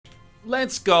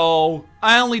Let's go.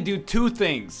 I only do two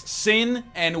things, sin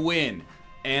and win.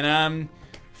 And I'm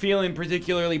feeling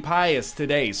particularly pious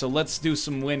today, so let's do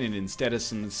some winning instead of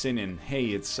some sinning. Hey,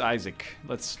 it's Isaac.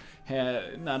 Let's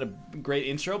not a great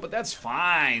intro, but that's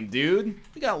fine, dude.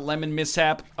 We got Lemon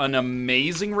Mishap, an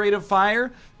amazing rate of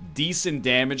fire, decent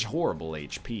damage, horrible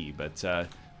HP, but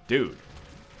dude.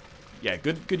 Yeah,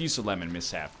 good use of Lemon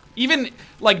Mishap. Even,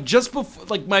 like, just before,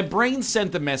 like, my brain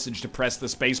sent the message to press the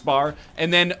spacebar,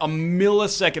 and then a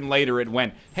millisecond later it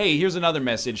went, hey, here's another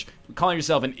message, calling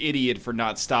yourself an idiot for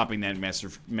not stopping that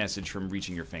message from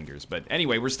reaching your fingers. But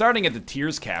anyway, we're starting at the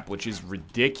tears cap, which is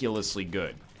ridiculously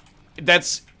good.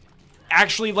 That's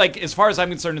actually, like, as far as I'm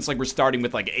concerned, it's like we're starting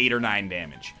with, like, 8 or 9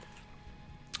 damage.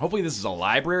 Hopefully this is a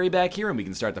library back here, and we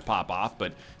can start to pop off,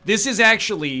 but this is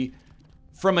actually...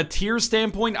 From a tier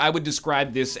standpoint, I would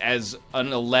describe this as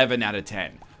an 11 out of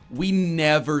 10. We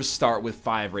never start with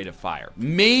 5 rate of fire.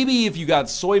 Maybe if you got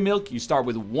soy milk, you start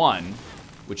with 1,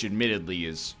 which admittedly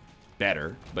is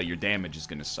better, but your damage is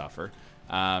going to suffer.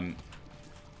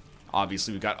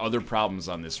 Obviously, we've got other problems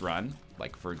on this run.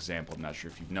 Like, for example, I'm not sure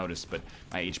if you've noticed, but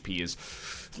my HP is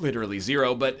literally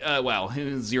 0. But, well,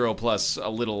 0 plus a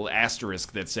little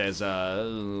asterisk that says,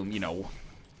 you know,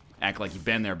 act like you've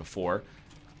been there before.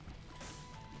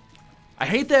 I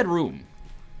hate that room.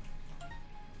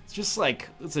 It's just like,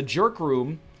 it's a jerk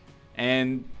room,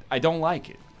 and I don't like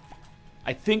it.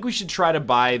 I think we should try to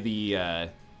buy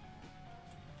the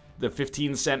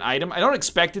 15-cent item. I don't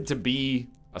expect it to be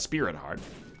a spirit heart,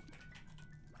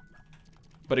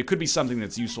 but it could be something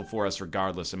that's useful for us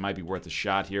regardless. It might be worth a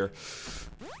shot here.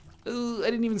 I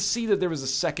didn't even see that there was a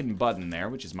second button there,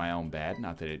 which is my own bad.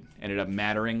 Not that it ended up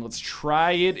mattering. Let's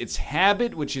try it. It's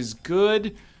habit, which is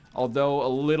good, although a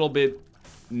little bit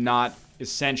not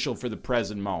essential for the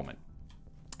present moment.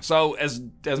 So as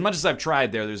much as I've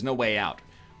tried there's no way out.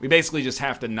 We basically just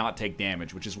have to not take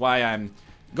damage, which is why I'm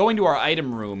going to our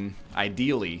item room.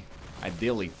 Ideally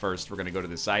first we're gonna go to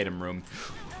this item room.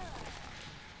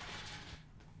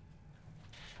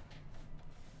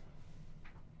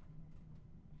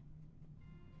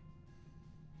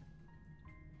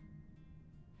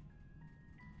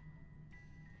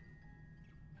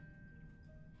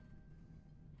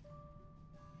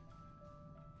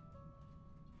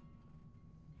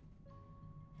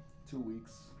 2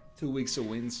 weeks. 2 weeks of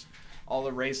wins. All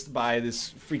erased by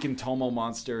this freaking Tomo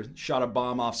monster. Shot a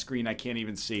bomb off screen I can't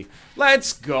even see.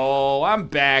 Let's go. I'm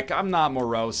back. I'm not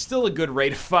morose. Still a good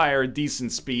rate of fire,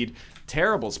 decent speed.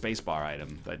 Terrible spacebar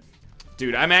item, but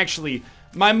dude, I'm actually...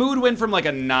 My mood went from like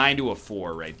a 9 to a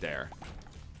 4 right there.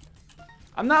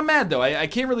 I'm not mad though. I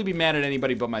can't really be mad at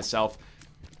anybody but myself.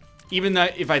 Even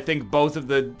if I think both of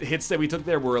the hits that we took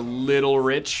there were a little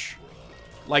rich.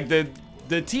 Like the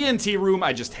TNT room,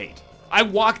 I just hate. I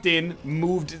walked in,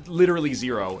 moved literally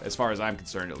 0, as far as I'm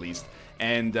concerned at least,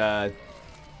 and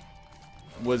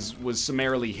was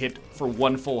summarily hit for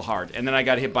 1 full heart. And then I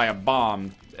got hit by a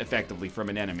bomb, effectively, from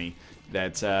an enemy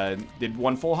that did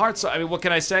 1 full heart. So, I mean, what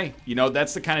can I say? You know,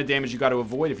 that's the kind of damage you got to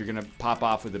avoid if you're going to pop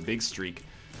off with a big streak.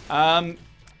 You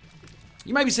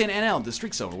might be saying, NL, the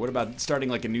streak's over. What about starting,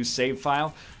 like, a new save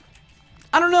file?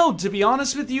 I don't know. To be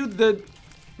honest with you,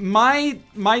 my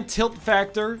tilt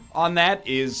factor on that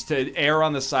is to err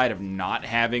on the side of not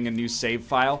having a new save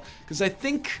file, because I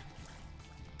think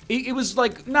it was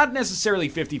like not necessarily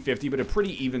 50-50, but a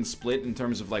pretty even split in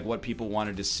terms of like what people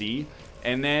wanted to see.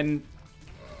 And then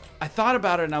I thought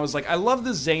about it and I was like, I love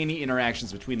the zany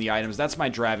interactions between the items. That's my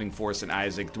driving force in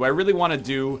Isaac. Do I really want to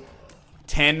do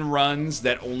 10 runs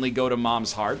that only go to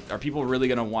Mom's heart? Are people really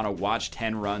going to want to watch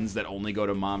 10 runs that only go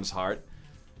to Mom's heart?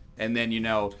 And then, you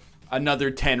know,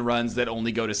 another 10 runs that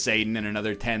only go to Satan, and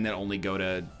another 10 that only go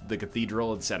to the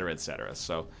cathedral, etc., etc.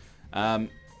 So, I'm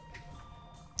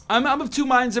of two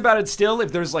minds about it still.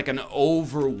 If there's like an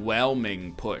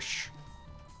overwhelming push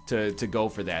to go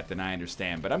for that, then I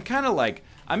understand. But I'm kind of like,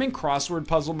 I'm in crossword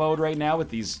puzzle mode right now with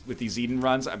these Eden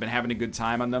runs. I've been having a good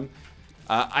time on them.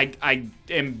 I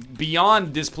am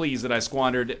beyond displeased that I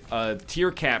squandered a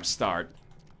tier cap start.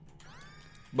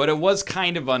 But it was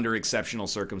kind of under exceptional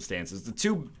circumstances. The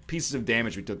 2 pieces of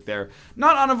damage we took there,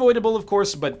 not unavoidable, of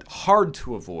course, but hard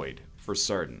to avoid, for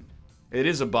certain. It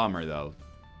is a bummer, though,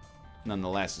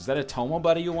 nonetheless. Is that a Tomo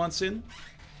buddy you wants in?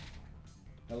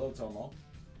 Hello, Tomo.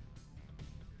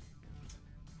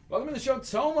 Welcome to the show,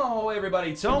 Tomo,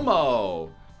 everybody.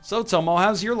 Tomo! So, Tomo,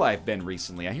 how's your life been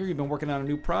recently? I hear you've been working on a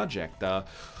new project.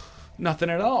 Nothing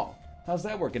at all. How's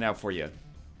that working out for you?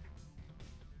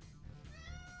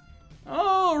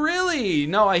 Oh, really?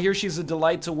 No, I hear she's a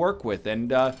delight to work with, and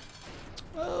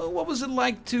what was it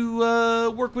like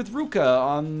to work with Ruka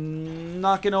on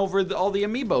knocking over all the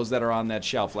amiibos that are on that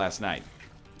shelf last night?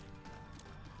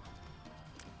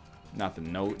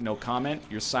 Nothing. No comment.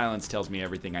 Your silence tells me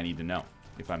everything I need to know,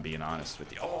 if I'm being honest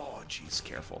with you. Oh, jeez,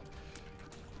 careful.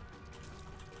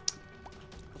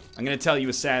 I'm going to tell you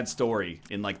a sad story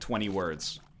in like 20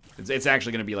 words. It's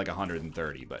actually going to be like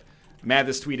 130, but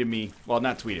Mathis tweeted me. Well,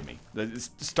 not tweeted me.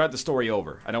 Start the story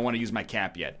over. I don't want to use my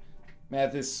cap yet.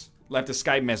 Mathis left a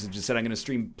Skype message and said, I'm going to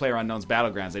stream PlayerUnknown's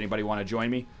Battlegrounds. Anybody want to join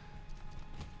me?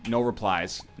 No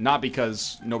replies. Not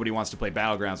because nobody wants to play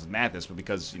Battlegrounds with Mathis, but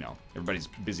because, you know, everybody's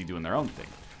busy doing their own thing.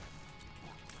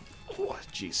 Oh,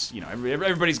 jeez. You know,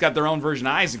 everybody's got their own version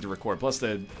of Isaac to record. Plus,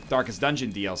 the Darkest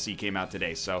Dungeon DLC came out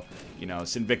today. So, you know,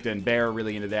 Sinvicta and Bear are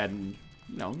really into that. And,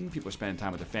 you know, people are spending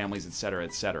time with their families, etc.,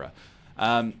 etc.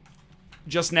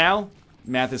 Just now,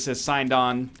 Mathis has signed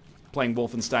on playing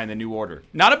Wolfenstein The New Order.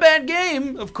 Not a bad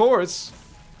game, of course.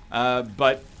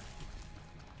 But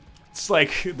it's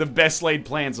like the best laid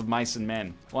plans of mice and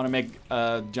men. Want to make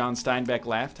John Steinbeck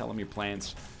laugh? Tell him your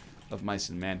plans of mice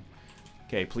and men.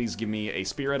 Okay, please give me a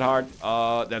spirit heart.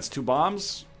 That's 2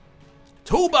 bombs.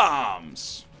 2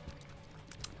 bombs!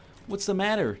 What's the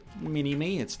matter,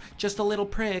 Mini-Me? It's just a little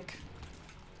prick.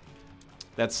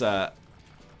 That's,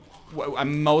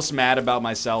 I'm most mad about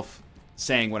myself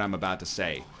saying what I'm about to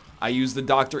say. I use the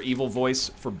Dr. Evil voice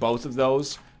for both of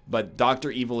those, but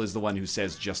Dr. Evil is the one who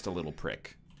says just a little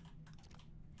prick.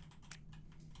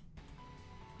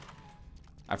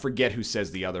 I forget who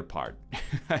says the other part.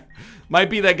 Might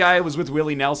be that guy who was with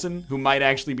Willie Nelson, who might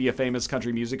actually be a famous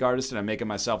country music artist, and I'm making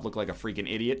myself look like a freaking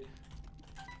idiot.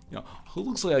 You know, who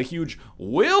looks like a huge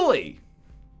Willie?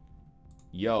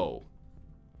 Yo.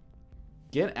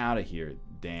 Get out of here,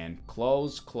 Dan.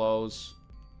 Close, close.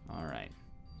 All right.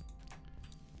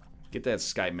 Get that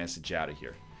Skype message out of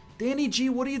here. Danny G,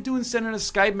 what are you doing sending us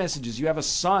Skype messages? You have a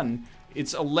son.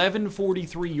 It's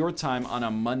 11:43 your time on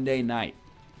a Monday night.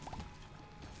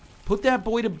 Put that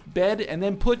boy to bed, and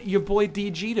then put your boy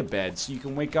DG to bed so you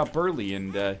can wake up early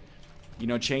and, you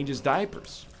know, change his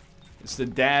diapers. It's the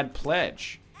dad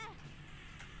pledge.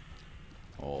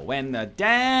 Oh, when the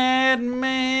dad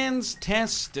man's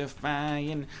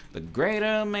testifying, the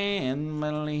greater man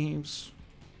believes.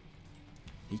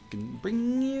 He can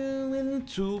bring you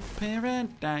into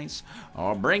paradise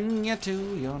or bring you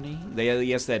to your knees.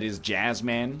 Yes, that is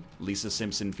Jazzman, Lisa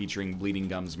Simpson featuring Bleeding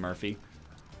Gums Murphy.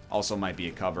 Also might be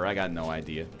a cover. I got no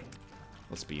idea.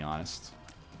 Let's be honest.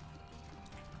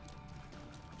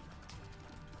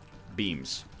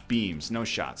 Beams. Beams. No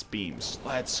shots. Beams.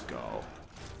 Let's go.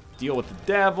 Deal with the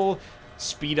devil.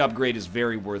 Speed upgrade is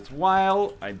very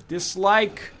worthwhile. I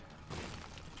dislike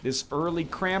this early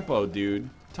Crampo, dude.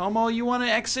 Tomo, you want to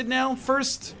exit now?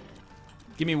 First,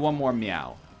 give me one more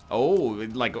meow. Oh,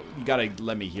 like, you gotta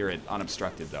let me hear it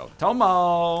unobstructed, though.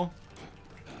 Tomo!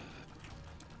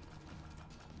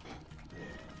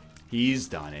 He's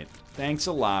done it. Thanks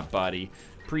a lot, buddy.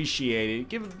 Appreciate it.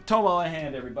 Give Tomo a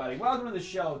hand, everybody. Welcome to the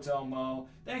show, Tomo.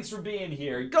 Thanks for being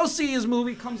here. Go see his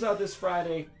movie. Comes out this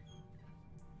Friday.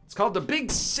 It's called The Big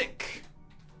Sick.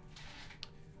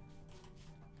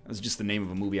 That's just the name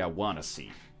of a movie I want to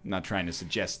see. I'm not trying to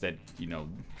suggest that, you know,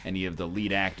 any of the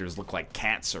lead actors look like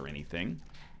cats or anything.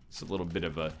 It's a little bit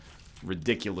of a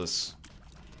ridiculous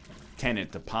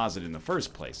tenet to posit in the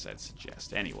first place, I'd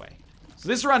suggest. Anyway. So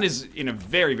this run is in a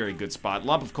very, very good spot.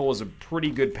 Lump of Coal is a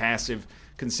pretty good passive,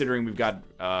 considering we've got,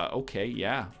 okay,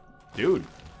 yeah. Dude.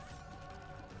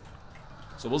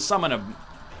 So we'll summon a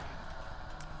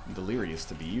Delirious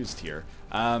to be used here.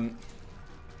 You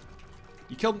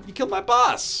killed my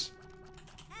boss!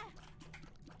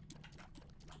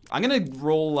 I'm gonna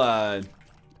roll,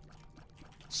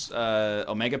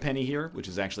 Omega Penny here, which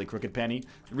is actually Crooked Penny.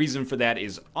 The reason for that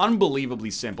is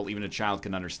unbelievably simple. Even a child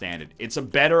can understand it. It's a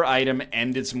better item,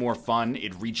 and it's more fun.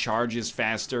 It recharges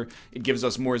faster. It gives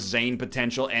us more Zane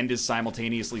potential, and is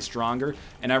simultaneously stronger.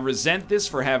 And I resent this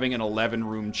for having an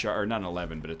 11-room charge, or not an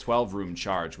 11, but a 12-room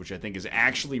charge, which I think is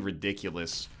actually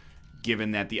ridiculous,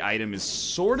 given that the item is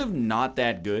sort of not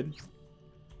that good.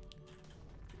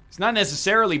 It's not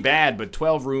necessarily bad, but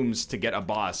 12 rooms to get a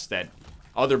boss that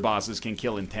other bosses can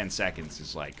kill in 10 seconds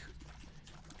is like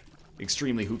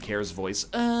extremely who cares voice.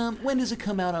 When does it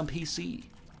come out on PC?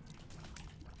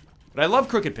 But I love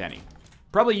Crooked Penny.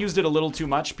 Probably used it a little too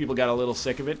much. People got a little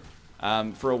sick of it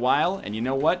for a while, and you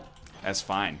know what? That's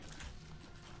fine.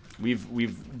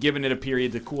 We've given it a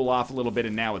period to cool off a little bit,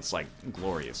 and now it's like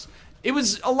glorious. It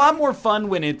was a lot more fun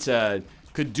when it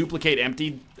could duplicate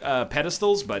empty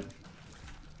pedestals, but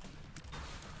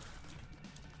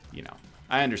you know,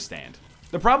 I understand.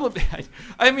 The problem,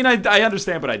 I mean, I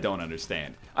understand, but I don't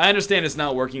understand. I understand it's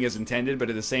not working as intended, but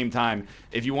at the same time,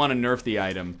 if you want to nerf the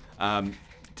item,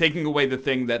 taking away the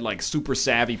thing that, like, super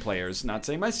savvy players, not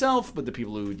saying myself, but the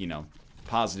people who, you know,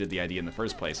 posited the idea in the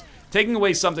first place, taking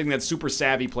away something that super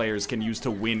savvy players can use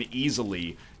to win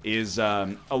easily is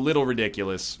a little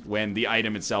ridiculous when the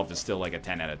item itself is still like a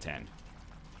 10 out of 10.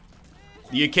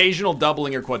 The occasional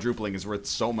doubling or quadrupling is worth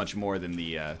so much more than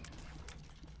the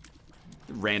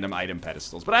random item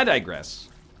pedestals. But I digress.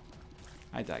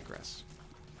 I digress.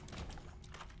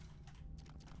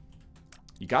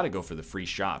 You gotta go for the free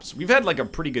shops. We've had like a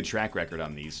pretty good track record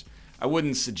on these. I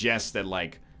wouldn't suggest that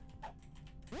like...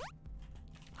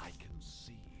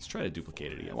 Let's try to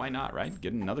duplicate it again. Why not, right?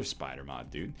 Get another spider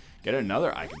mod, dude. Get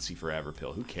another I Can See Forever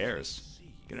pill. Who cares?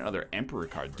 Get another Emperor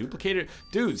card. Duplicate it.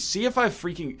 Dude, see if I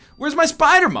freaking... Where's my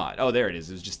spider mod? Oh, there it is.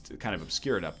 It was just kind of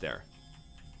obscured up there.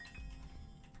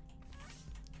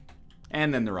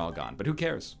 And then they're all gone. But who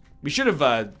cares? We should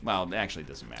have, well, actually, it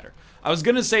doesn't matter. I was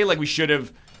gonna say, like, we should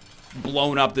have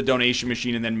blown up the donation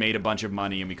machine and then made a bunch of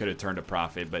money and we could have turned a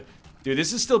profit. But, dude,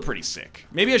 this is still pretty sick.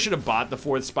 Maybe I should have bought the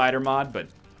 4th spider mod, but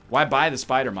why buy the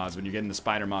spider mods when you're getting the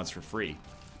spider mods for free?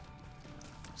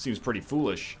 Seems pretty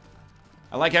foolish.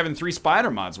 I like having 3 spider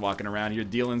mods walking around here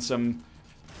dealing some,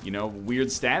 you know,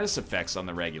 weird status effects on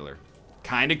the regular.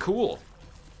 Kinda cool.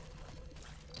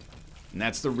 And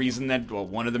that's the reason that, well,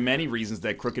 one of the many reasons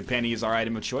that Crooked Penny is our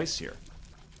item of choice here.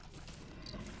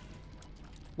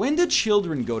 When do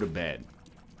children go to bed?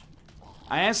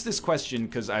 I ask this question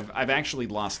because I've actually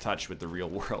lost touch with the real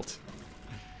world.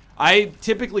 I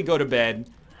typically go to bed...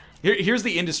 Here's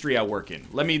the industry I work in.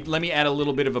 Let me add a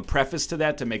little bit of a preface to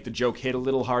that to make the joke hit a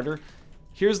little harder.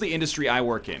 Here's the industry I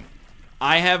work in.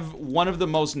 I have one of the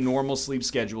most normal sleep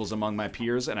schedules among my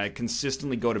peers, and I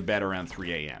consistently go to bed around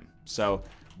 3 a.m. So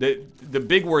the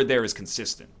big word there is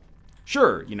consistent.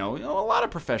 Sure, you know, a lot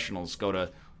of professionals go to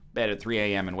bed at 3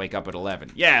 a.m. and wake up at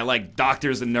 11. Yeah, like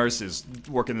doctors and nurses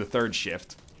working the 3rd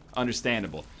shift.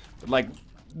 Understandable. But like,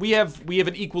 we have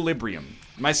an equilibrium.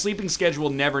 My sleeping schedule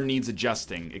never needs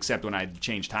adjusting, except when I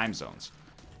change time zones.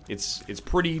 It's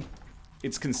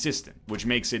consistent, which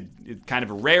makes it kind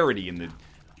of a rarity in the,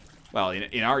 well,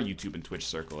 in our YouTube and Twitch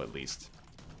circle at least.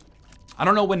 I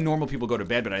don't know when normal people go to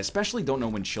bed, but I especially don't know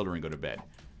when children go to bed.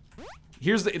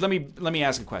 Here's the, let me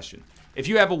ask a question. If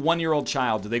you have a 1-year-old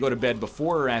child, do they go to bed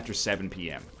before or after 7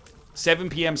 p.m.? 7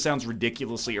 p.m. sounds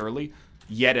ridiculously early,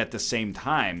 yet at the same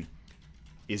time,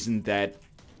 isn't that...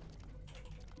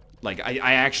 Like,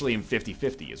 I actually am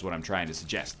 50-50 is what I'm trying to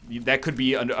suggest. That could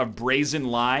be a brazen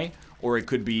lie, or it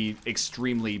could be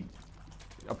extremely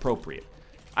appropriate.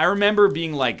 I remember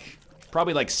being like,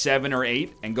 probably like 7 or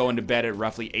 8, and going to bed at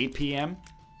roughly 8 p.m.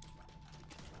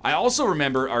 I also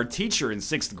remember our teacher in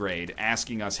 6th grade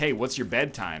asking us, hey, what's your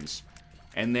bedtimes?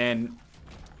 And then,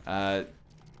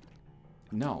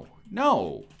 no.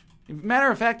 No. Matter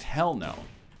of fact, hell no.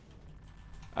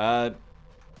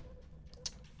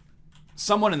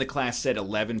 Someone in the class said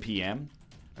 11 p.m.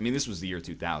 I mean, this was the year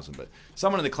 2000, but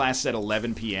someone in the class said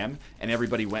 11 p.m. and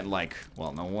everybody went like,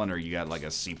 well, no wonder you got like a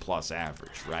C+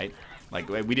 average, right? Like,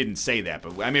 we didn't say that,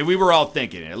 but I mean, we were all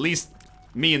thinking it. At least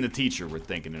me and the teacher were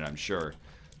thinking it, I'm sure.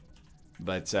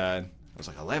 But I was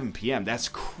like, 11 p.m., that's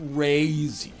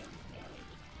crazy.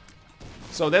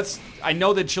 So that's, I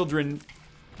know that children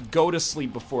go to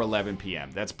sleep before 11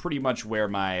 p.m. That's pretty much where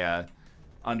my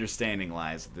understanding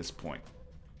lies at this point.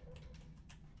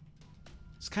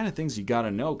 It's kind of things you gotta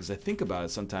know, because I think about it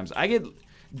sometimes.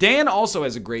 Dan also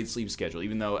has a great sleep schedule,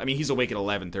 even though, I mean, he's awake at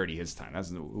 11:30 his time.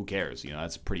 Who cares? You know,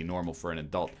 that's pretty normal for an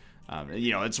adult.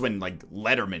 You know, it's when, like,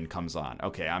 Letterman comes on.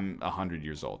 Okay, I'm 100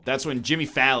 years old. That's when Jimmy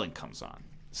Fallon comes on.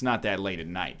 It's not that late at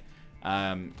night.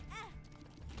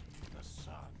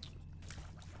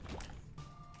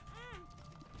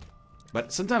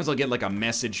 But sometimes I'll get, like, a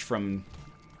message from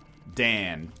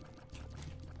Dan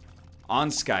on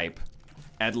Skype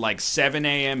at like 7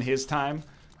 a.m. his time,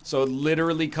 so it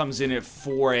literally comes in at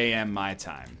 4 a.m. my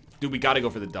time. Dude, we gotta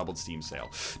go for the doubled Steam sale.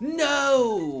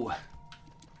 No!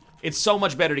 It's so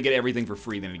much better to get everything for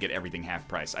free than to get everything half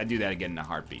price. I'd do that again in a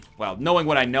heartbeat. Well, knowing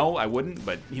what I know, I wouldn't,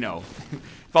 but, you know,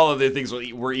 if all other things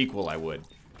were equal, I would.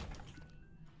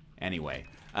 Anyway,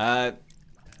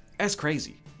 that's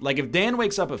crazy. Like, if Dan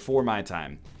wakes up at 4 my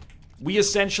time, we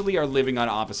essentially are living on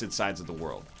opposite sides of the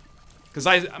world. Because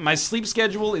my sleep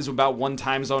schedule is about 1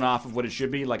 time zone off of what it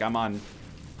should be. Like, I'm on,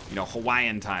 you know,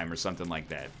 Hawaiian time or something like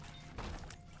that.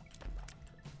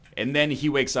 And then he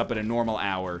wakes up at a normal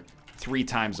hour 3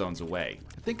 time zones away.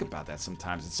 I think about that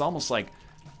sometimes. It's almost like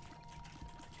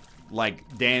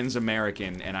Dan's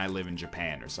American and I live in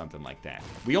Japan or something like that.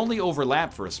 We only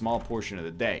overlap for a small portion of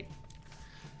the day.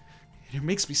 It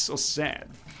makes me so sad.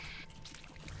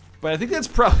 But I think that's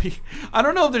probably... I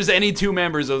don't know if there's any two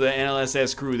members of the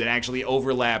NLSS crew that actually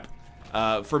overlap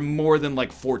for more than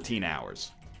like 14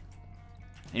 hours.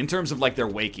 In terms of like their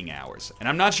waking hours. And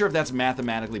I'm not sure if that's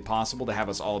mathematically possible to have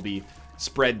us all be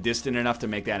spread distant enough to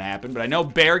make that happen. But I know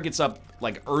Bear gets up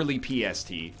like early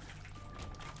PST.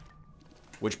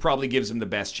 Which probably gives him the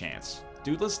best chance.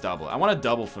 Dude, let's double. I want to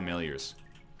double familiars.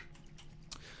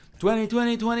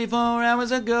 24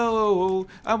 hours ago.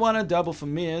 I want to double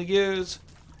familiars.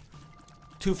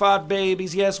 2 fart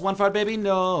babies, yes. 1 fart baby,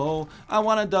 no. I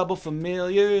want to double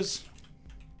familiars.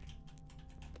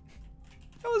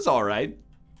 That was alright.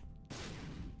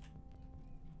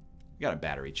 Got a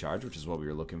battery charge, which is what we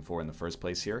were looking for in the first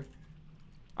place here.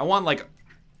 I want, like...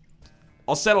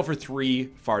 I'll settle for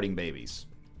 3 farting babies.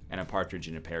 And a partridge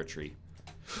in a pear tree.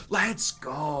 Let's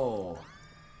go!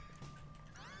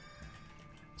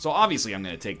 So obviously I'm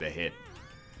going to take the hit.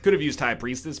 Could have used High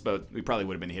Priestess, but we probably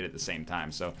would have been hit at the same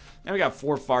time. So now we got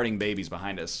 4 farting babies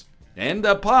behind us. And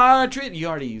a partridge! You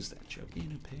already used that joke.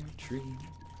 In a pear tree.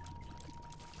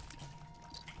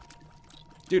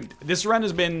 Dude, this run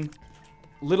has been...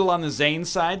 little on the Zane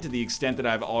side, to the extent that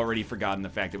I've already forgotten the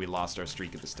fact that we lost our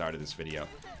streak at the start of this video.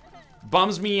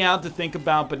 Bums me out to think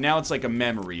about, but now it's like a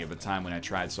memory of a time when I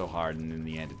tried so hard and in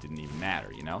the end it didn't even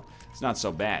matter, you know? It's not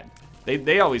so bad.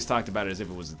 They always talked about it as if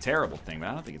it was a terrible thing, but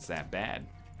I don't think it's that bad.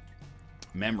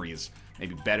 Memory is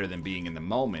maybe better than being in the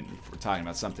moment if we're talking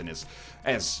about something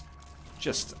as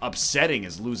just upsetting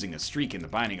as losing a streak in the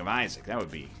Binding of Isaac. That would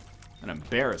be an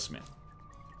embarrassment.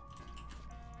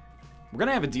 We're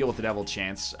gonna have a deal with the Devil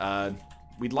Chance.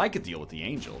 We'd like a deal with the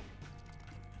Angel.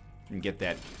 And get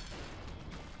that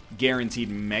guaranteed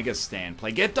Mega Stand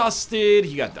play. Get dusted!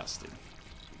 He got dusted.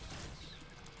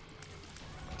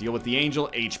 Deal with the Angel.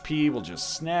 HP, we'll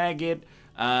just snag it.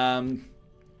 I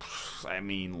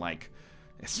mean, like,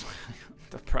 it's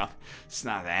it's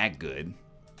not that good.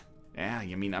 Yeah,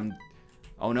 I mean,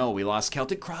 oh no, we lost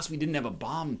Celtic Cross. We didn't have a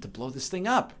bomb to blow this thing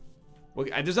up. Well,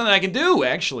 there's nothing I can do,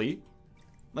 actually.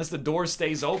 Unless the door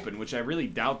stays open, which I really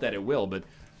doubt that it will, but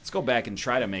let's go back and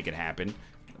try to make it happen.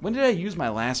 When did I use my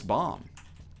last bomb?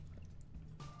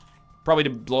 Probably to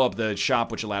blow up the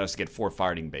shop, which allowed us to get 4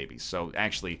 farting babies. So,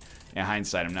 actually, in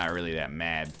hindsight, I'm not really that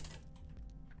mad.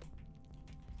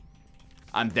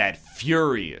 I'm that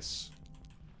furious.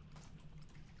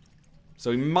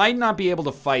 So, we might not be able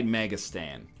to fight Mega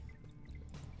Stan.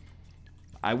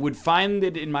 I would find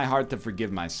it in my heart to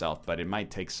forgive myself, but it might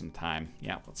take some time.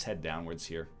 Yeah, let's head downwards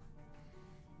here.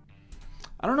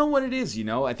 I don't know what it is, you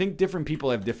know? I think different people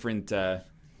have different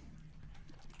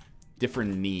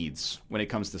needs when it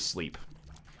comes to sleep.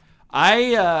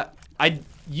 I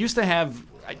used to have...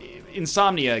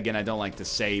 insomnia, again, I don't like to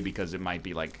say because it might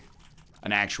be like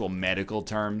an actual medical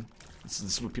term. This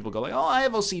is what people go like, oh, I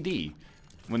have OCD.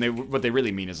 When what they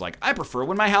really mean is like, I prefer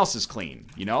when my house is clean.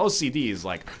 You know, OCD is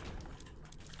like...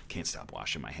 can't stop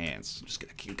washing my hands. I'm just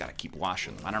gotta keep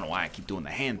washing them. I don't know why I keep doing the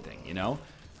hand thing, you know?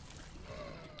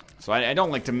 So I don't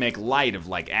like to make light of,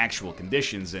 like, actual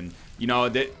conditions. And, you know,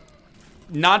 that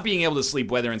not being able to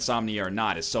sleep, whether insomnia or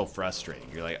not, is so frustrating.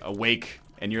 You're, like, awake,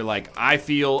 and you're like, I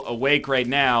feel awake right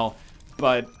now,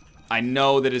 but I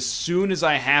know that as soon as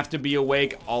I have to be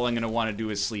awake, all I'm gonna want to do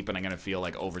is sleep, and I'm gonna feel,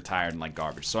 like, overtired and like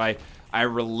garbage. So I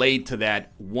relate to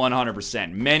that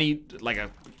 100%. Many, like,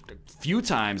 a few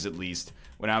times at least,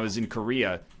 when I was in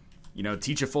Korea, you know,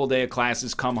 teach a full day of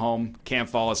classes, come home, can't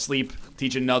fall asleep,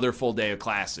 teach another full day of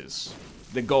classes.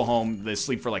 Then go home, they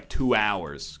sleep for like 2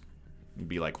 hours. And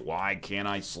be like, why can't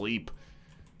I sleep?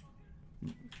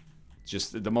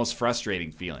 Just the most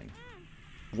frustrating feeling.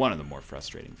 One of the more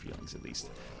frustrating feelings, at least.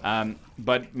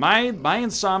 But my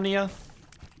insomnia,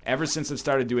 ever since I've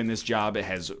started doing this job, it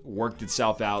has worked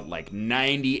itself out like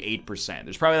 98%.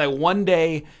 There's probably like one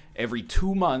day every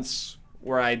 2 months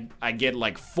where I get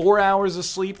like 4 hours of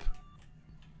sleep.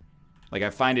 Like I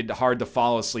find it hard to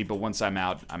fall asleep, but once I'm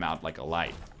out like a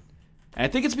light. And I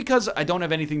think it's because I don't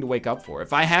have anything to wake up for.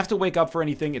 If I have to wake up for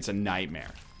anything, it's a nightmare.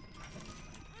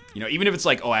 You know, even if it's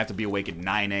like, oh, I have to be awake at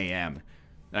 9 a.m.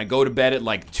 And I go to bed at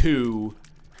like 2,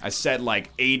 I set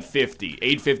like 8:50,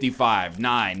 8:55,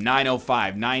 9,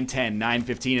 9:05, 9:10,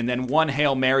 9:15, and then one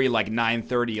Hail Mary like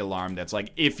 9:30 alarm that's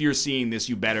like, if you're seeing this,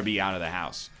 you better be out of the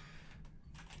house.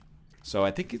 So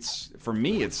I think it's, for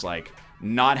me, it's like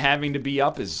not having to be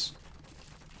up is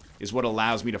what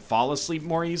allows me to fall asleep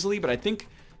more easily. But I think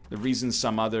the reason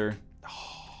some other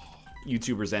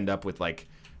YouTubers end up with like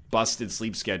busted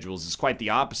sleep schedules is quite the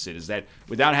opposite. Is that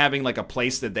without having like a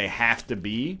place that they have to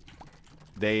be,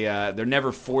 they're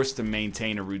never forced to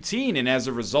maintain a routine, and as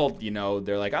a result, you know,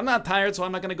 they're like, I'm not tired, so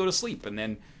I'm not gonna go to sleep, and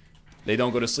then They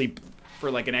don't go to sleep for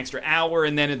like an extra hour,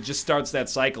 and then it just starts that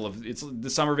cycle of, it's the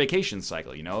summer vacation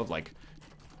cycle, you know, of like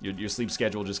your sleep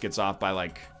schedule just gets off by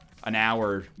like an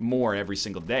hour more every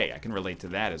single day. I can relate to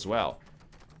that as well.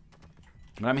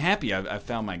 But I'm happy I've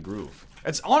found my groove.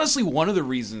 It's honestly one of the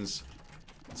reasons,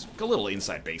 it's a little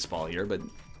inside baseball here, but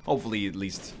hopefully at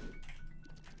least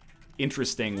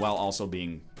interesting while also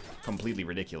being completely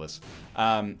ridiculous.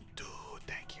 Dude,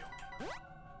 thank you.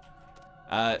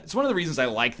 It's one of the reasons I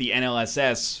like the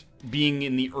NLSS being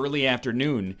in the early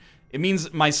afternoon. It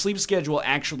means my sleep schedule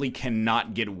actually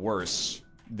cannot get worse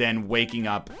than waking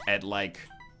up at like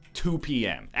 2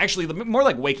 p.m. Actually, more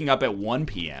like waking up at 1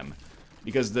 p.m.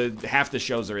 because half the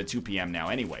shows are at 2 p.m. now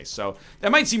anyway. So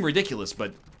that might seem ridiculous,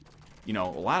 but you know,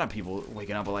 a lot of people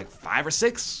waking up at like 5 or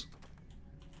 6.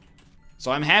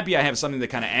 So I'm happy I have something that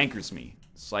kind of anchors me.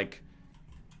 It's like,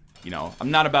 you know, I'm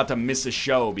not about to miss a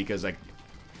show because I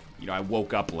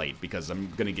woke up late, because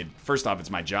I'm gonna get, first off, it's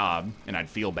my job and I'd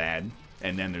feel bad.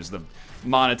 And then there's the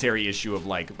monetary issue of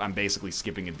like, I'm basically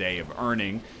skipping a day of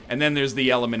earning. And then there's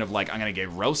the element of like, I'm gonna get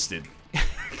roasted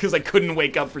because I couldn't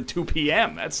wake up for 2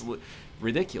 p.m. That's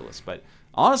ridiculous. But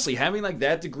honestly, having like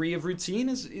that degree of routine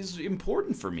is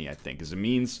important for me, I think, because it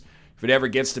means if it ever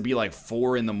gets to be like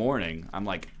 4 in the morning, I'm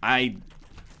like, I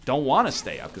don't want to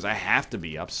stay up because I have to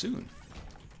be up soon.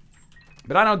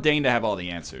 But I don't deign to have all the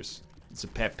answers. It's a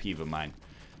pet peeve of mine.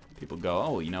 People go,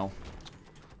 oh, you know,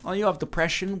 oh, you have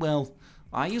depression? Well,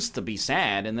 I used to be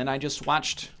sad, and then I just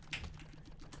watched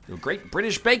the Great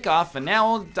British Bake Off, and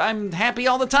now I'm happy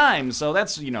all the time. So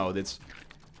that's, you know,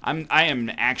 I am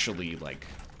actually like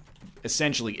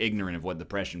essentially ignorant of what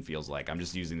depression feels like. I'm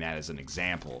just using that as an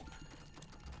example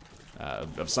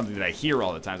of something that I hear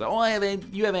all the time. It's like, oh,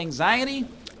 you have anxiety?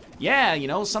 Yeah, you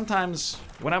know, sometimes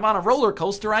when I'm on a roller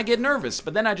coaster, I get nervous.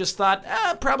 But then I just thought,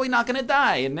 probably not gonna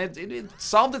die, and it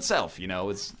solved itself. You know,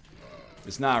 it's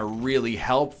not really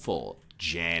helpful,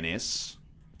 Janice.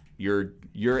 Your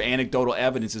anecdotal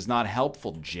evidence is not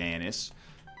helpful, Janice.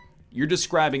 You're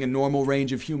describing a normal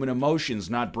range of human emotions,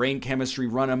 not brain chemistry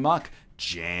run amok,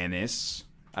 Janice.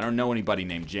 I don't know anybody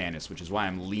named Janice, which is why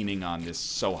I'm leaning on this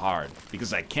so hard.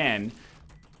 Because I can.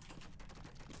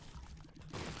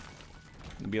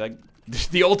 It'd be like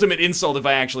the ultimate insult if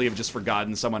I actually have just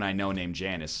forgotten someone I know named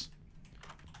Janice.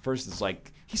 First it's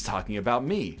like, he's talking about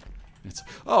me. It's,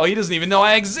 oh, he doesn't even know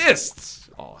I exist.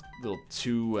 Oh, little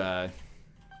 2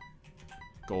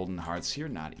 golden hearts here,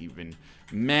 not even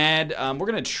mad. We're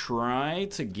gonna try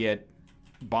to get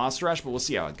boss rush, but we'll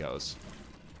see how it goes.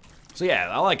 So yeah,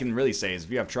 all I can really say is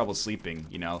if you have trouble sleeping,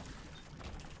 you know,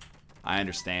 I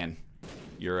understand.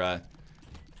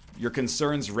 Your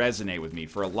concerns resonate with me.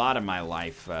 For a lot of my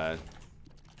life,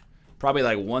 probably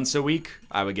like once a week,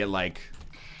 I would get like,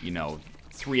 you know,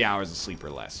 3 hours of sleep or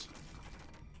less.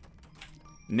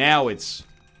 Now it's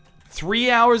 3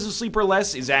 hours of sleep or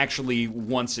less is actually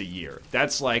once a year.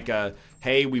 That's like,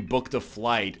 hey, we booked a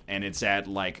flight and it's at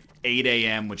like 8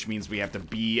 a.m., which means we have to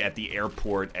be at the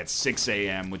airport at 6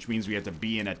 a.m., which means we have to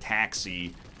be in a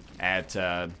taxi at,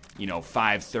 you know,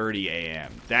 5:30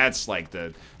 a.m. That's like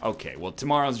the, okay, well,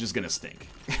 tomorrow's just gonna stink.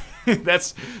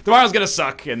 Tomorrow's gonna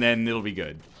suck, and then it'll be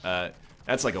good.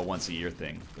 That's like a once a year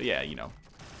thing. But yeah, you know,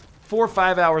 4 or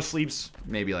 5 hour sleeps,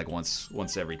 maybe like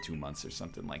once every 2 months or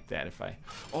something like that. If I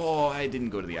didn't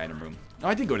go to the item room. No,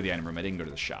 I did go to the item room. I didn't go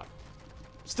to the shop.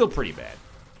 Still pretty bad.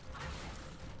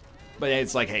 But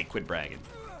it's like, hey, quit bragging,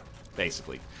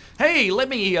 basically. Hey, let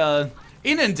me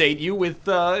inundate you with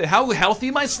how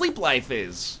healthy my sleep life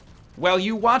is while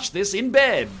you watch this in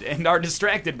bed and are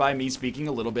distracted by me speaking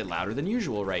a little bit louder than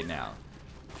usual right now.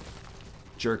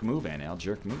 Jerk move, NL,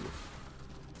 jerk move.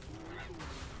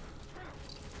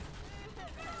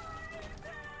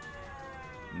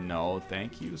 No,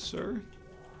 thank you, sir.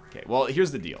 Okay, well,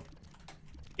 here's the deal.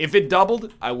 If it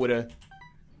doubled, I would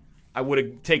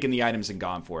have taken the items and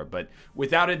gone for it, but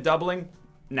without it doubling,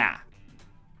 nah.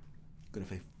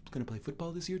 Gonna play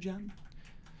football this year, John?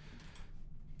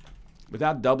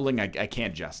 Without doubling, I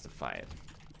can't justify it.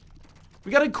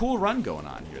 We got a cool run going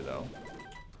on here, though.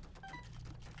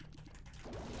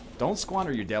 Don't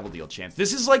squander your devil deal chance.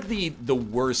 This is like the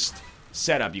worst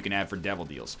setup you can have for devil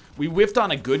deals. We whiffed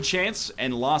on a good chance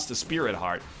and lost a spirit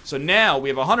heart. So now we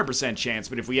have a 100% chance,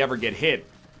 but if we ever get hit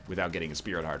without getting a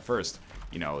spirit heart first,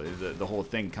 you know, the whole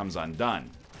thing comes undone.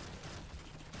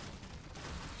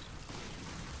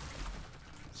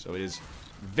 So it is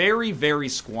very, very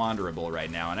squanderable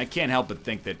right now, and I can't help but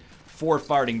think that 4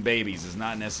 farting babies is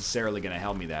not necessarily going to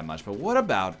help me that much. But what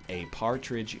about a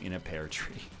partridge in a pear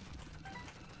tree?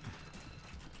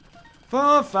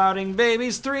 4 farting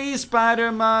babies, 3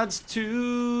 spider mods,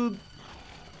 2...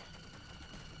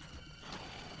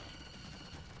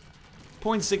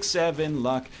 2.67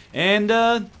 luck.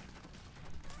 And,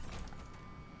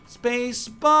 space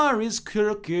bar is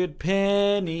crooked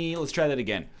penny. Let's try that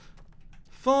again.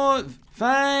 4,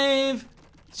 5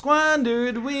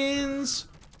 squandered wins.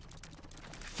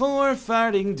 4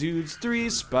 farting dudes, 3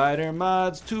 spider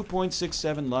mods,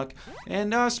 2.67 luck,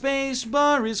 and our space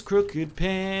bar is crooked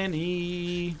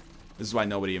penny. This is why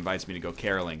nobody invites me to go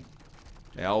caroling.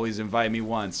 They always invite me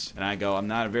once, and I go, I'm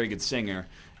not a very good singer,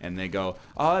 and they go,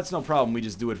 oh, that's no problem, we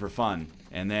just do it for fun.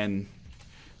 And then,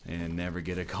 and never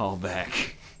get a call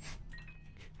back.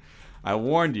 I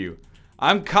warned you.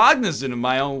 I'm cognizant of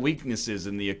my own weaknesses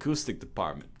in the acoustic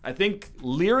department. I think,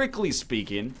 lyrically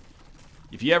speaking,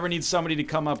 if you ever need somebody to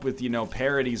come up with, you know,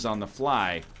 parodies on the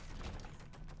fly,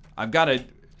 I've got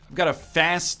a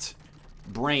fast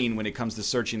brain when it comes to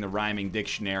searching the rhyming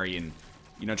dictionary and,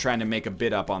 you know, trying to make a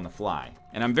bit up on the fly.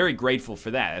 And I'm very grateful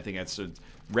for that. I think that's a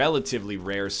relatively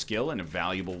rare skill and a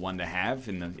valuable one to have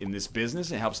in this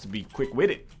business. It helps to be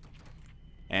quick-witted.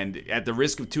 And at the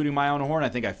risk of tooting my own horn, I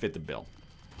think I fit the bill.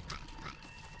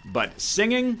 But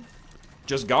singing,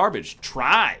 just garbage.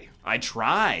 I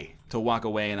try to walk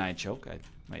away and I choke. I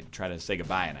might try to say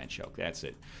goodbye and I choke. That's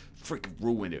it. Freaking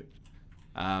ruined it.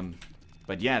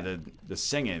 But yeah, the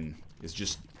singing is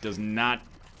just does not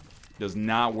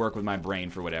work with my brain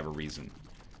for whatever reason.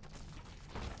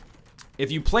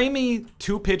 If you play me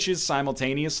 2 pitches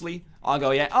simultaneously, I'll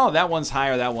go, yeah, oh, that one's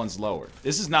higher, that one's lower.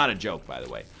 This is not a joke, by the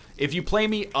way. If you play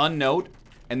me a note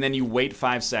and then you wait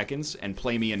 5 seconds and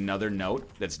play me another note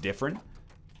that's different,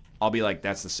 I'll be like,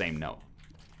 that's the same note.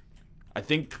 I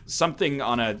think something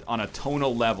on a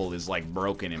tonal level is like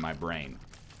broken in my brain.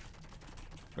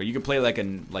 Or you could play like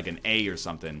an A or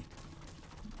something.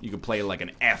 You could play like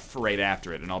an F right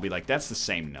after it, and I'll be like, that's the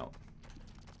same note.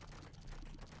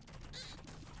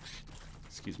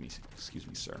 Excuse me,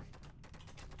 sir.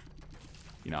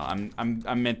 You know,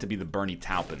 I'm meant to be the Bernie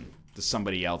Taupin to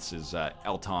somebody else's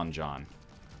Elton John.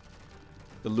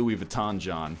 The Louis Vuitton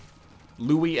John.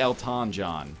 Louis Elton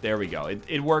John. There we go.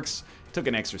 It works. Took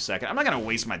an extra second. I'm not gonna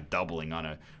waste my doubling on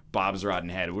a Bob's Rotten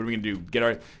Head. What are we gonna do?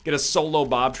 Get a solo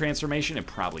Bob transformation? It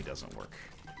probably doesn't work.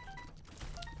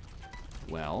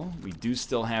 Well, we do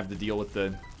still have to deal with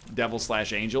the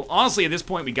Devil/Angel. Honestly, at this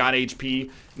point, we got HP,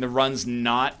 and the run's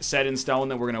not set in stone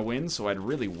that we're gonna win. So I'd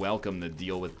really welcome the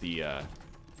deal with the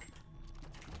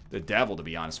Devil. To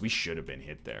be honest, we should have been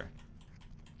hit there.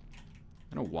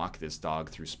 I'm gonna walk this dog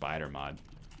through Spider Mod.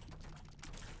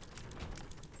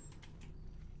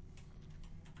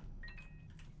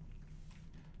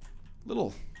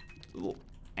 Little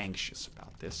anxious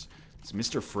about this. It's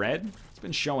Mr. Fred. It's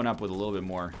been showing up with a little bit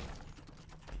more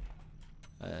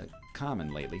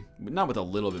common lately. But not with a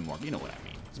little bit more. You know what I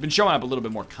mean. It's been showing up a little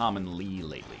bit more commonly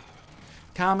lately.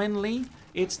 Commonly,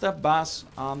 it's the boss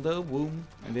on the womb.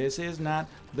 And this is not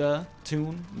the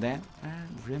tune that I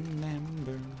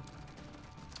remember.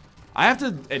 I have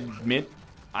to admit,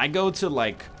 I go to,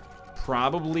 like,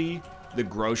 probably the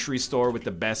grocery store with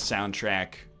the best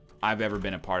soundtrack I've ever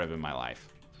been a part of in my life.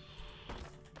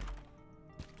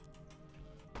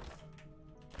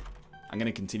 I'm going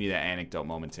to continue that anecdote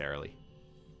momentarily.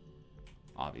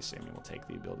 Obviously, I mean, we'll take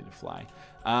the ability to fly.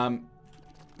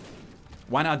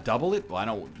 Why not double it? Well, I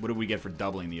don't... What do we get for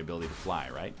doubling the ability to fly,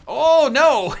 right? Oh,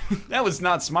 no! That was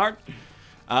not smart.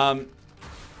 We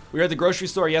were at the grocery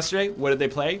store yesterday. What did they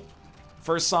play?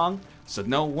 First song. So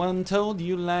no one told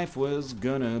you life was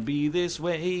gonna be this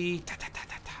way. Ta, ta, ta,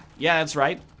 ta, ta. Yeah, that's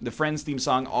right. The Friends theme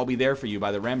song, I'll Be There For You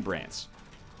by the Rembrandts.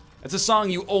 That's a song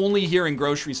you only hear in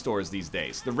grocery stores these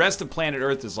days. The rest of planet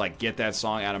Earth is like, get that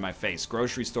song out of my face.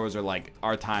 Grocery stores are like,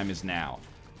 our time is now.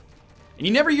 And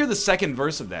you never hear the second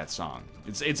verse of that song.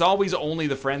 It's always only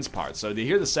the Friends part. So to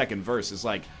hear the second verse is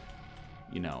like,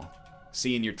 you know,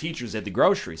 seeing your teachers at the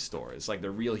grocery store. It's like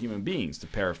they're real human beings, to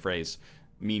paraphrase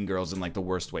Mean Girls in like the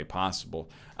worst way possible.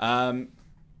 Good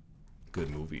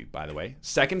movie, by the way.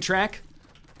 Second track.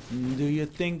 Do you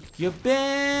think you're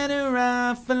better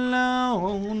off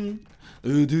alone?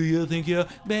 Do you think you're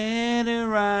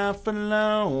better off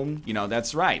alone? You know,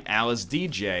 that's right. Alice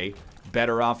DJ,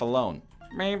 Better Off Alone.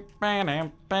 Not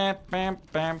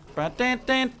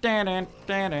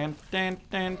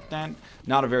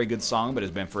a very good song, but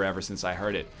it's been forever since I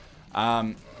heard it.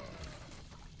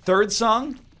 Third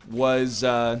song was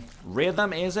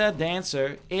Rhythm is a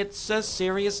Dancer. It's a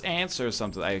serious answer.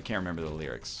 Something I can't remember the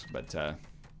lyrics, but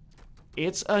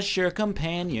it's a sure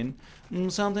companion.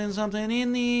 Something, something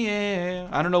in the air.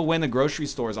 I don't know when the grocery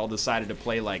stores all decided to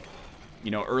play, like,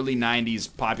 you know, early 90s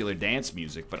popular dance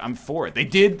music, but I'm for it. They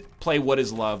did play What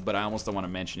Is Love, but I almost don't want to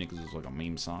mention it because it was like a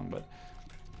meme song, but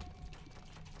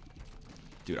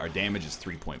Dude, our damage is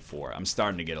 3.4. I'm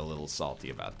starting to get a little salty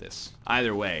about this.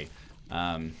 Either way,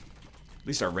 at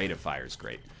least our rate of fire is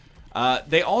great.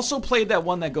 They also played that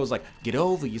one that goes like, get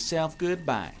over yourself,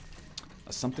 goodbye.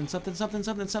 Something, something, something,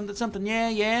 something, something, something, yeah,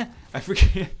 yeah. I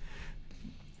forget.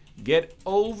 Get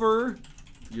over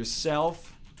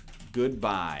yourself,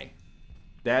 goodbye.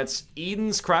 That's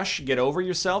Eden's Crush, get over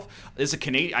yourself. It's a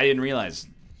Canadian, I didn't realize.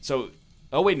 So,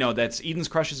 oh wait, no, that's Eden's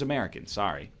Crush is American,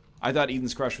 sorry. I thought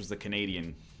Eden's Crush was the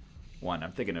Canadian one.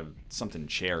 I'm thinking of something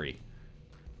cherry.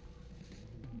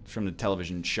 From the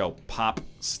television show Pop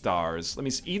Stars. Let me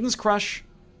see. Eden's Crush.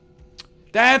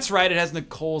 That's right, it has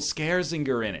Nicole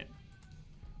Scherzinger in it.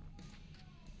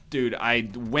 Dude, I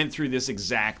went through this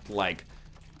exact, like,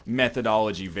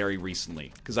 methodology very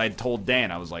recently. Because I told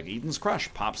Dan, I was like, Eden's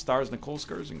Crush, Pop Stars, Nicole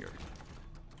Scherzinger.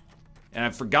 And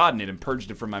I've forgotten it and purged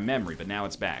it from my memory, but now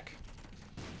it's back.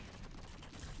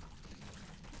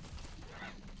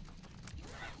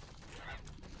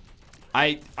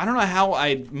 I don't know how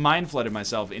I mind flooded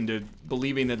myself into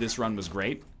believing that this run was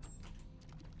great.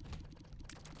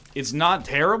 It's not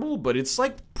terrible, but it's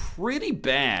like pretty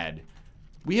bad.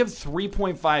 We have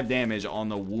 3.5 damage on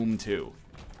the Womb 2.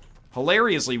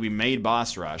 Hilariously, we made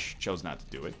Boss Rush. Chose not to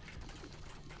do it.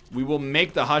 We will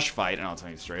make the Hush fight, and I'll tell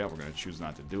you straight up, we're going to choose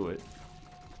not to do it.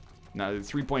 Now,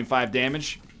 3.5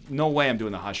 damage? No way I'm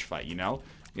doing the Hush fight, you know?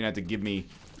 You're going to have to give me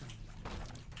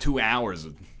 2 hours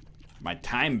of my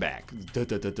time back. We're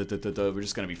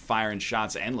just going to be firing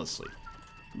shots endlessly.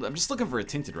 I'm just looking for a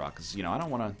Tinted Rock, because, you know, I don't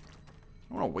want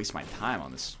to waste my time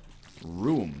on this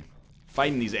room.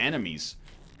 Fighting these enemies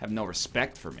have no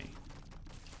respect for me.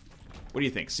 What do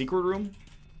you think? Secret room?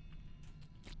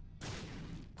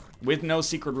 With no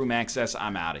secret room access,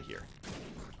 I'm out of here.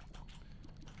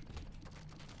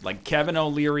 Like Kevin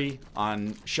O'Leary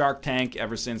on Shark Tank,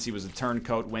 ever since he was a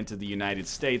turncoat, went to the United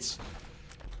States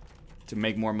to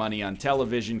make more money on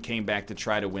television, came back to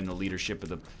try to win the leadership of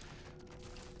the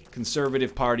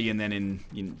Conservative Party, and then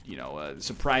in, you know, a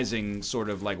surprising sort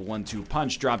of like 1-2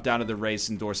 punch, dropped out of the race,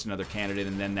 endorsed another candidate,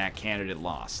 and then that candidate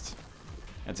lost.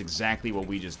 That's exactly what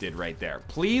we just did right there.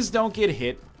 Please don't get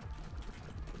hit.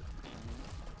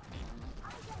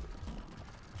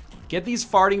 Get these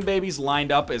farting babies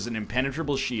lined up as an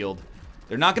impenetrable shield.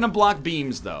 They're not going to block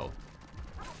beams, though.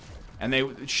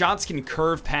 And shots can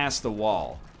curve past the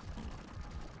wall.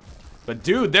 But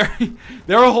dude, they're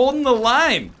holding the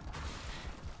line.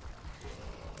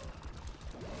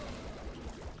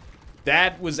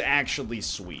 That was actually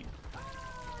sweet.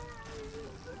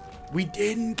 We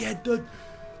didn't get the...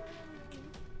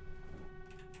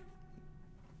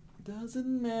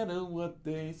 Doesn't matter what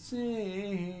they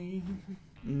say.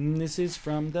 This is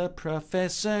from the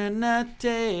Professor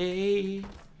Nate.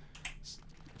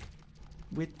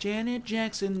 With Janet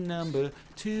Jackson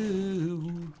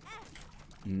 #2.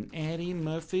 And Eddie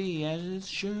Murphy as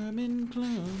Sherman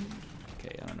clone.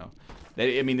 Okay, I don't know.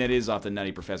 I mean, that is off the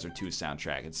Nutty Professor 2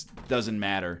 soundtrack. It doesn't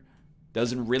matter.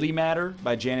 Doesn't really matter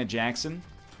by Janet Jackson.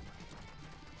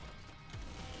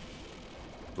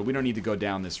 But we don't need to go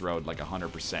down this road like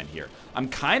 100% here. I'm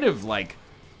kind of like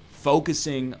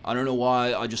focusing. I don't know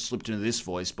why I just slipped into this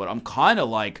voice, but I'm kind of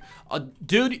like,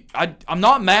 dude, I'm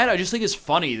not mad. I just think it's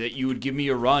funny that you would give me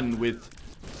a run with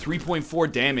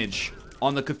 3.4 damage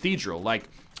on the Cathedral. Like,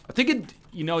 I think it,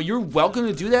 you know, you're welcome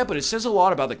to do that, but it says a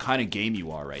lot about the kind of game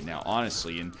you are right now,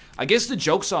 honestly. And I guess the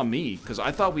joke's on me, because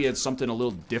I thought we had something a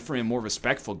little different and more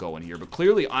respectful going here, but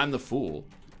clearly I'm the fool.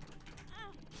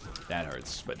 That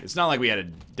hurts, but it's not like we had a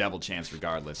devil chance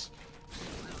regardless.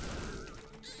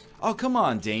 Oh, come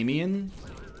on, Damien.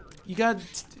 You got,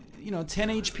 you know, 10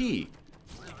 HP.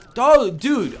 Oh,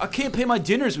 dude, I can't pay my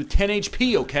dinners with 10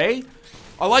 HP, okay?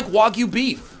 I like Wagyu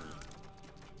beef.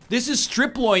 This is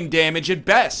strip loin damage at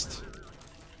best.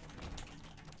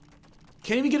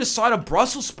 Can't even get a side of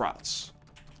Brussels sprouts.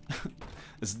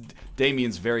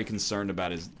 Damien's very concerned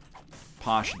about his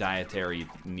posh dietary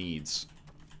needs.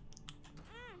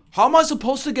 How am I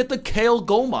supposed to get the Kale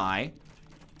Gomai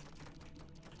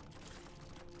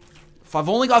if I've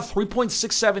only got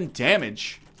 3.67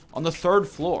 damage on the 3rd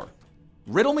floor?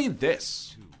 Riddle me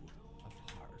this.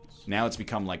 Now it's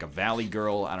become like a Valley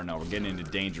Girl. I don't know. We're getting into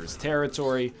dangerous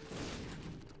territory.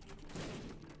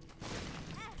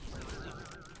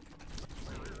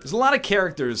 There's a lot of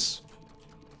characters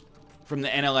from the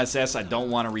NLSS I don't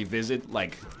want to revisit,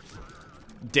 like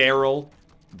Daryl,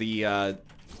 the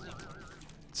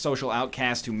social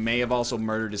outcast who may have also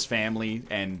murdered his family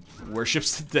and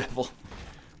worships the devil.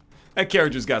 That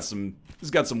character's got some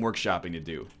workshopping to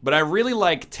do. But I really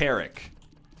like Tarek,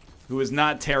 who is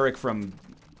not Tarek from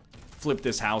Flip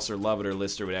This House or Love It or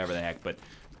List or whatever the heck, but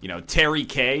You know, Terry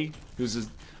K, who's a,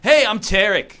 hey, I'm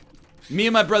Tarek. Me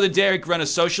and my brother Derek run a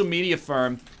social media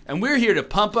firm, and we're here to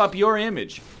pump up your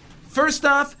image. First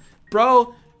off,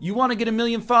 bro, you want to get 1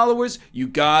 million followers? You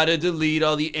gotta delete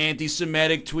all the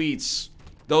anti-Semitic tweets.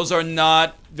 Those are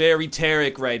not very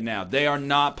Tarek right now. They are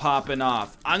not popping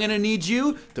off. I'm gonna need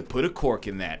you to put a cork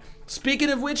in that. Speaking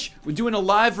of which, we're doing a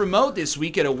live remote this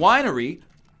week at a winery.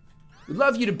 We'd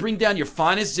love you to bring down your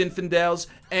finest Zinfandels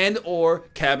and or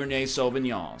Cabernet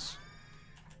Sauvignons.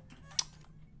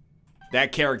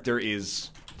 That character is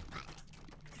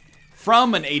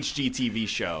from an HGTV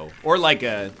show, or like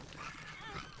a,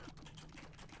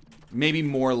 maybe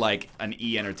more like an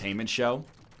E! Entertainment show.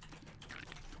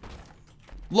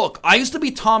 Look, I used to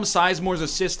be Tom Sizemore's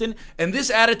assistant, and this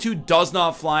attitude does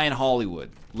not fly in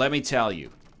Hollywood. Let me tell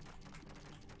you.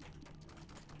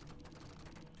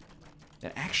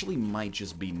 That actually might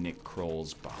just be Nick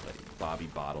Kroll's Bobby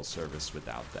Bottle service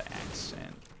without the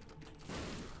accent.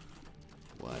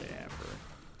 Whatever.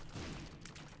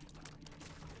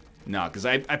 No, because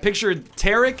I pictured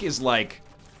Tarek is like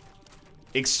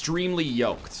extremely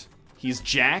yoked. He's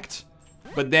jacked,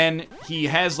 but then he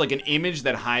has like an image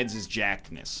that hides his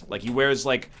jackedness. Like he wears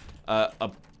like a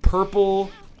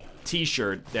purple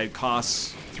t-shirt that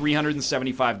costs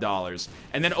 $375.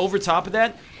 And then over top of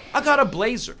that, I got a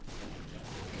blazer.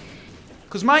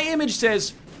 Because my image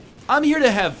says, I'm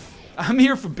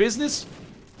here for business.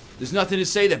 There's nothing to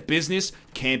say that business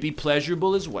can't be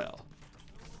pleasurable as well.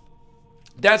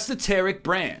 That's the Tarek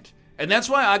brand. And that's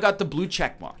why I got the blue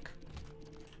check mark.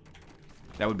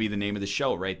 That would be the name of the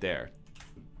show right there.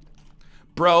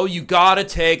 Bro, you gotta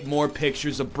take more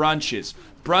pictures of brunches.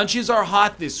 Brunches are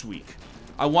hot this week.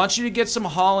 I want you to get some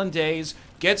hollandaise,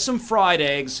 get some fried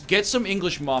eggs, get some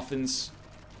English muffins.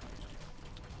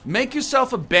 Make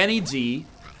yourself a Benny D,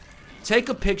 take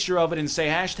a picture of it and say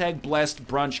hashtag blessed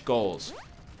brunch goals.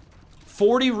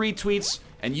 40 retweets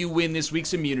and you win this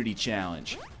week's immunity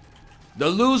challenge. The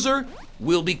loser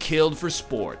will be killed for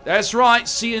sport. That's right,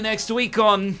 see you next week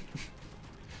on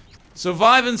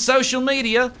Surviving Social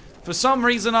Media. For some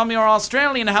reason I'm your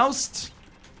Australian host,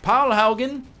 Paul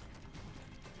Hogan,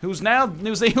 who's now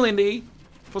New Zealandy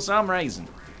for some reason.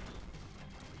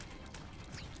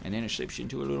 And then it slips you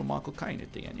into a little Michael Caine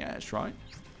at the end. Yeah, that's right.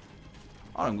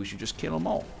 I think we should just kill them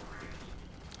all.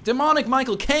 Demonic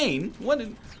Michael Caine?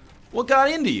 What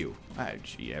got into you?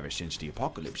 Gee, ever since the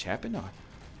apocalypse happened, I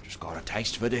just got a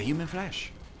taste for the human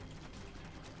flesh.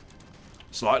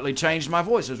 Slightly changed my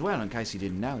voice as well, in case you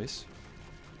didn't notice.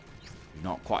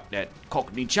 Not quite that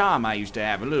Cockney charm I used to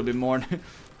have. A little bit more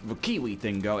of a Kiwi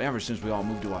thing go ever since we all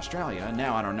moved to Australia. And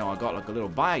now, I don't know, I got like a little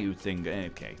Bayou thing.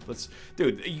 Okay,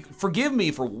 dude, forgive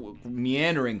me for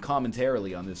meandering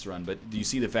commentarily on this run, but do you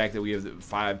see the fact that we have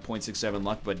 5.67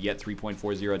 luck, but yet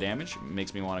 3.40 damage? It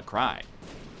makes me want to cry.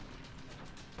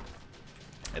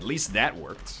 At least that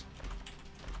worked.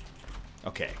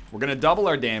 Okay, we're gonna double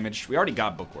our damage. We already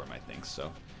got Bookworm, I think,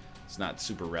 so it's not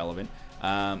super relevant.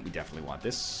 We definitely want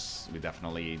this. We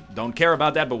definitely don't care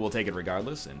about that, but we'll take it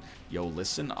regardless. And yo,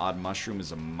 listen, Odd Mushroom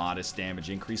is a modest damage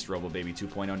increase. Robo Baby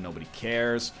 2.0, nobody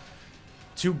cares.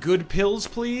 2 good pills,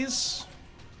 please.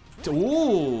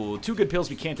 Ooh, 2 good pills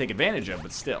we can't take advantage of,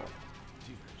 but still.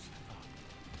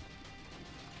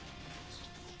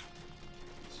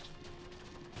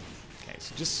 Okay,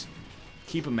 so just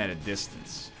keep them at a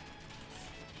distance.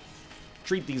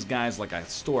 Treat these guys like I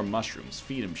store mushrooms.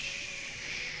 Feed them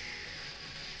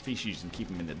species and keep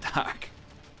them in the dark.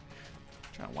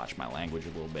 I'm trying to watch my language a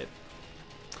little bit.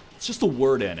 It's just a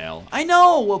word, NL. I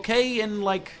know, okay? And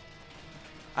like,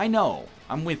 I know.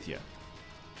 I'm with you.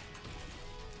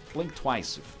 Blink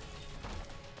twice if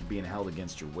you're being held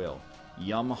against your will.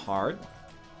 Yum hard.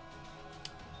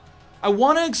 I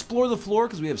want to explore the floor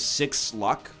because we have 6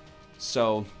 luck.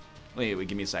 So, wait,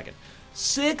 give me a second.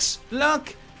 6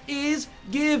 luck is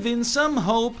giving some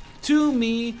hope to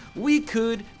me. We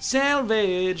could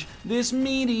salvage this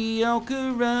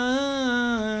mediocre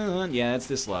run. Yeah, that's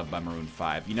This Love by Maroon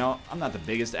 5. You know, I'm not the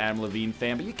biggest Adam Levine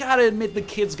fan, but you gotta admit the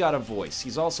kid's got a voice.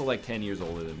 He's also like 10 years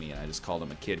older than me, and I just called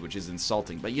him a kid, which is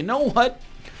insulting. But you know what?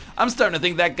 I'm starting to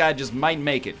think that guy just might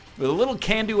make it. With a little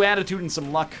can-do attitude and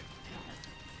some luck.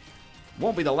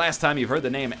 Won't be the last time you've heard the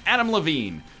name Adam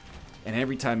Levine. And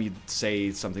every time you say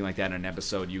something like that in an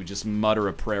episode, you just mutter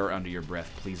a prayer under your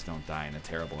breath. Please don't die in a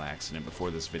terrible accident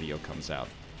before this video comes out.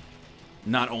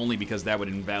 Not only because that would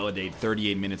invalidate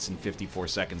 38 minutes and 54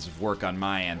 seconds of work on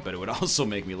my end, but it would also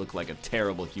make me look like a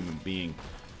terrible human being.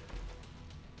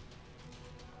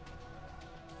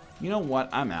 You know what?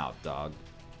 I'm out, dog.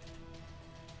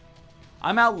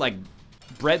 I'm out like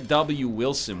Brett W.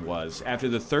 Wilson was after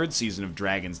the 3rd season of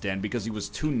Dragon's Den because he was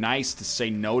too nice to say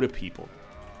no to people.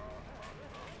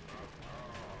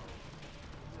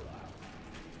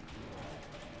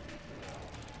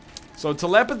 So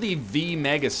Telepathy v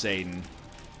Mega Satan.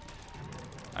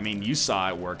 I mean, you saw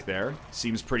it work there.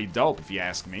 Seems pretty dope if you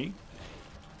ask me.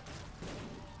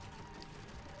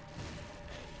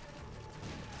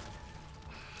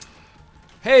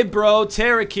 Hey bro,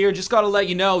 Tarek here. Just gotta let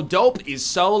you know, dope is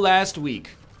so last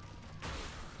week.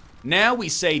 Now we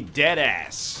say dead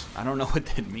ass. I don't know what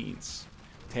that means.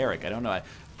 Tarek, I don't know.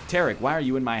 Tarek, why are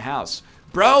you in my house?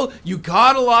 Bro, you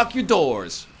gotta lock your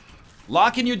doors.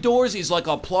 Locking your doors is like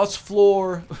a plus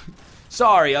floor.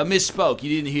 Sorry, I misspoke. You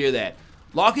didn't hear that.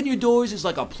 Locking your doors is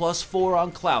like a +4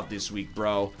 on clout this week,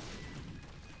 bro.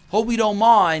 Hope you don't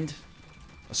mind.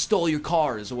 I stole your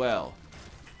car as well.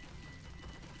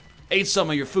 Ate some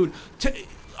of your food.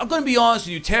 I'm gonna be honest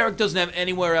with you, Tarek doesn't have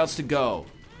anywhere else to go.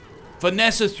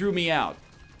 Vanessa threw me out.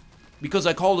 Because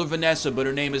I called her Vanessa, but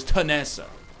her name is Tanessa.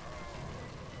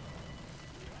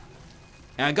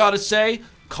 And I gotta say,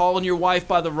 calling your wife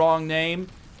by the wrong name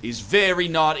is very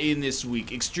not in this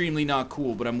week. Extremely not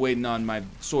cool, but I'm waiting on my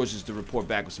sources to report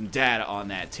back with some data on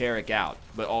that. Tarek out,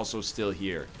 but also still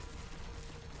here.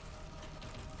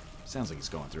 Sounds like he's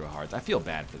going through a hard time. I feel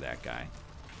bad for that guy.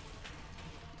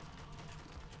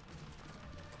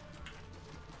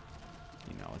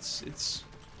 You know,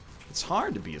 it's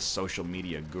hard to be a social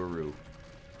media guru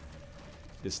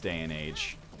this day and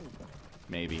age.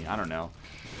 Maybe, I don't know.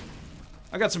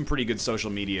 I got some pretty good social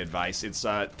media advice. It's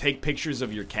take pictures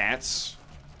of your cats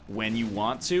when you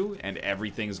want to, and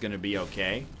everything's gonna be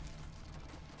okay.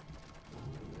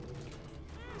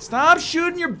 Stop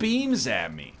shooting your beams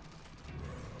at me.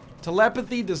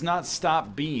 Telepathy does not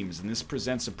stop beams, and this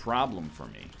presents a problem for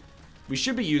me. We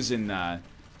should be using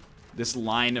this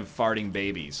line of farting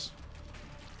babies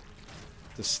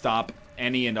to stop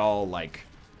any and all, like,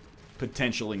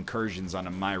 potential incursions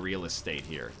onto my real estate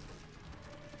here.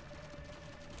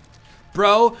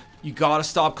 Bro, you gotta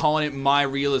stop calling it my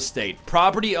real estate.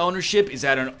 Property ownership is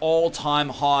at an all-time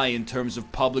high in terms of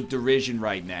public derision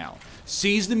right now.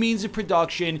 Seize the means of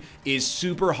production is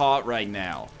super hot right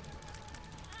now.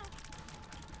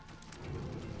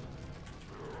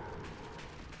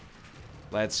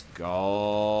 Let's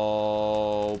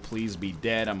go. Please be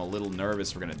dead. I'm a little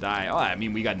nervous we're gonna die. Oh, I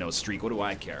mean, we got no streak. What do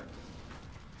I care?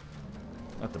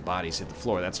 Let the bodies hit the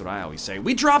floor. That's what I always say.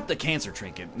 We dropped the cancer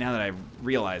trinket. Now that I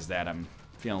realize that, I'm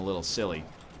feeling a little silly.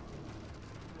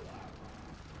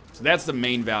 So that's the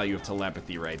main value of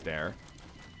telepathy right there.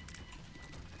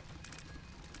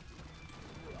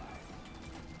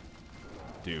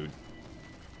 Dude.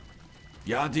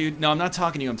 Yeah, dude. No, I'm not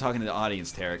talking to you. I'm talking to the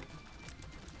audience, Tarek.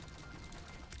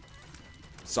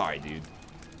 Sorry, dude.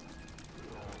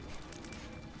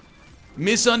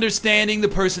 Misunderstanding the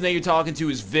person that you're talking to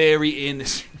is very in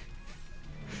this.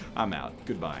 I'm out.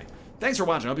 Goodbye. Thanks for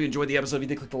watching. I hope you enjoyed the episode. If you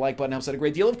did, click the like button. It helps out a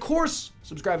great deal. Of course,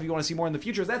 subscribe if you want to see more in the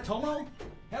future. Is that Tomo?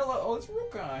 Hello. Oh, it's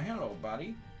Ruka. Hello,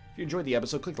 buddy. If you enjoyed the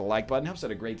episode, click the like button. It helps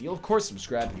out a great deal. Of course,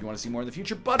 subscribe if you want to see more in the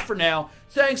future. But for now,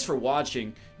 thanks for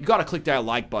watching. You got to click that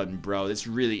like button, bro. That's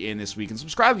really in this week. And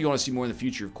subscribe if you want to see more in the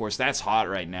future. Of course, that's hot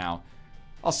right now.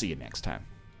 I'll see you next time.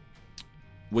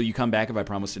 Will you come back if I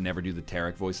promise to never do the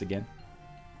Tarek voice again?